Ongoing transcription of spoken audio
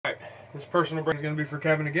This personal break is going to be for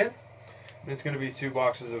Kevin again. And it's going to be 2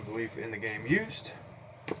 boxes of Leaf in the Game used.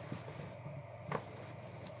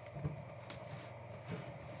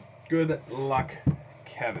 Good luck,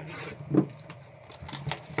 Kevin.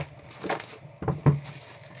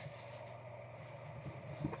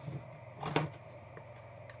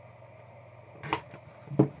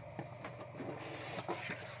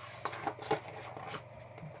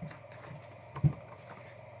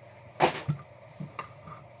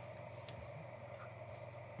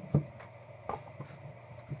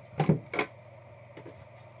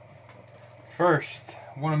 First,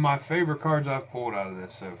 one of my favorite cards I've pulled out of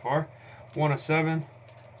this so far. 1 of 7.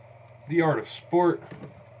 The Art of Sport.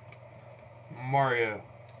 Mario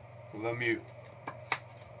Lemieux.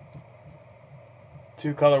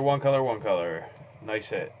 2 color, 1 color, 1 color. Nice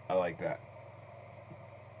hit. I like that.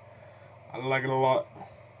 I like it a lot.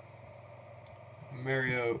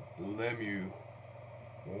 Mario Lemieux.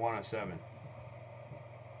 1 of 7.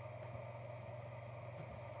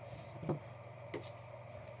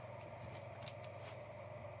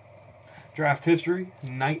 Draft history,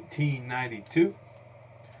 1992,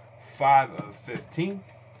 5 of 15.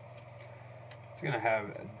 It's going to have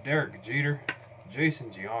Derek Jeter, Jason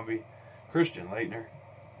Giambi, Christian Laettner,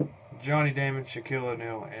 Johnny Damon, Shaquille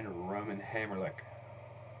O'Neal, and Roman Hammerlick.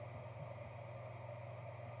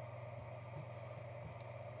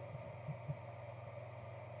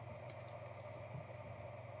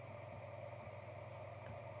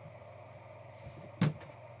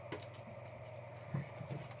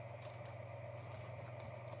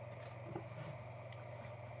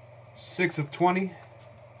 Six of 20,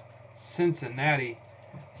 Cincinnati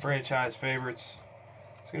franchise favorites.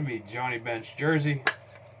 It's going to be Johnny Bench jersey,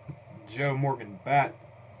 Joe Morgan bat,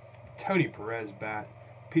 Tony Perez bat,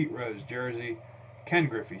 Pete Rose jersey, Ken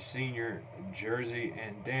Griffey Sr. jersey,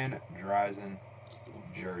 and Dan Dreisen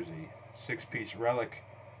jersey. 6-piece relic,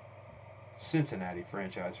 Cincinnati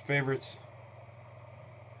franchise favorites.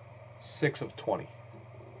 6 of 20.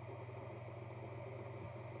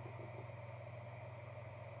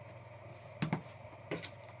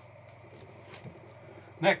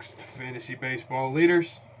 Next, fantasy baseball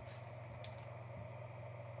leaders.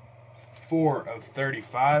 4 of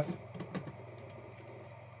 35.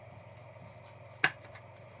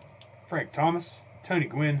 Frank Thomas, Tony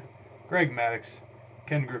Gwynn, Greg Maddux,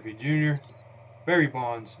 Ken Griffey Jr., Barry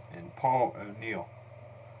Bonds, and Paul O'Neill.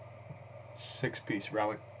 6-piece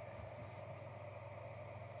relic.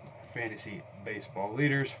 Fantasy baseball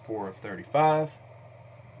leaders, 4 of 35.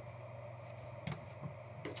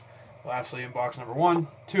 Lastly, in box number 1,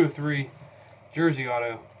 2 of 3, jersey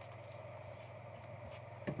auto.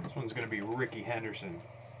 This one's going to be Ricky Henderson.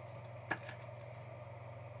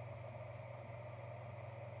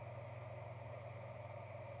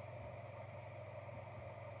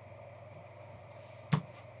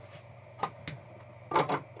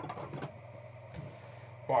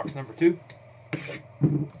 Box number 2.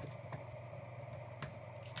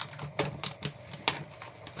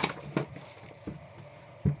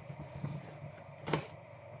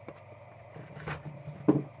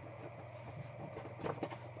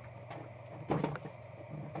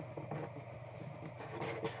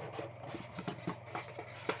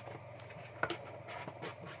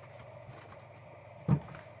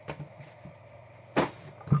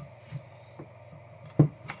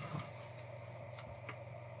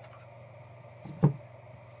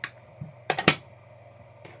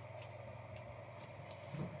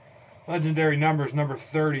 Legendary numbers, number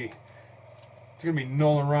 30. It's going to be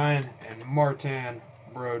Nolan Ryan and Martin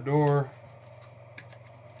Brodeur.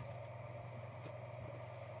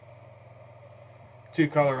 2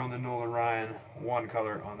 color on the Nolan Ryan, 1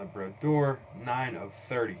 color on the Brodeur. 9 of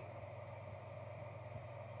 30.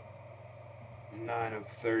 9 of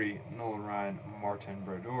 30, Nolan Ryan, Martin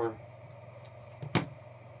Brodeur.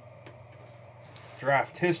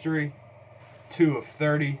 Draft history, 2 of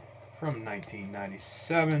 30 from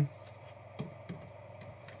 1997.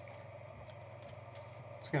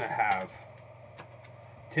 Going to have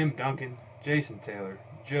Tim Duncan, Jason Taylor,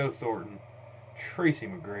 Joe Thornton, Tracy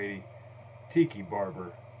McGrady, Tiki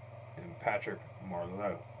Barber, and Patrick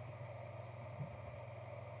Marleau.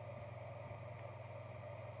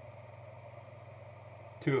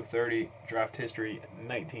 Two of 30, draft history,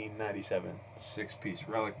 1997, 6-piece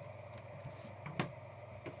relic.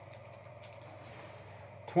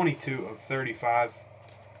 22 of 35,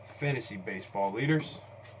 fantasy baseball leaders.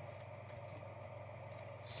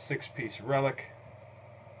 6-piece relic.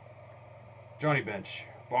 Johnny Bench,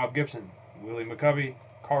 Bob Gibson, Willie McCovey,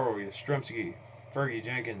 Carl Yastrzemski, Fergie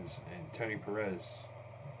Jenkins, and Tony Perez.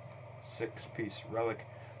 6-piece relic.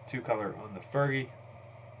 2 color on the Fergie.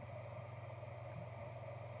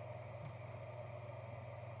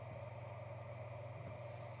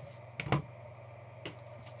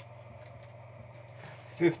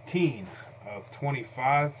 15 of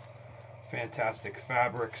 25. Fantastic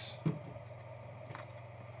fabrics.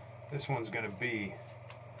 This one's going to be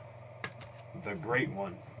the great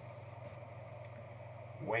one,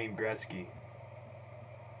 Wayne Gretzky.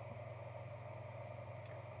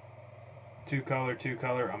 Two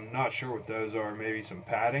color. I'm not sure what those are. Maybe some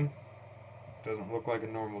padding. Doesn't look like a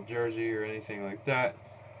normal jersey or anything like that.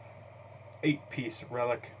 8-piece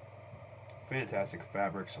relic. Fantastic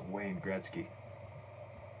fabrics, Wayne Gretzky.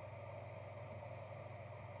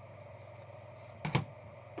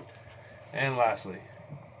 And lastly,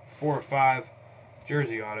 4 of 5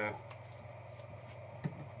 jersey auto.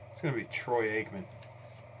 It's going to be Troy Aikman.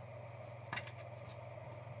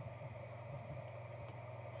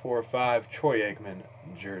 4 of 5 Troy Aikman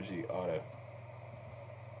jersey auto.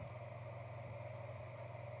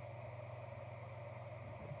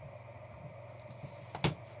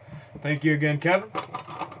 Thank you again, Kevin.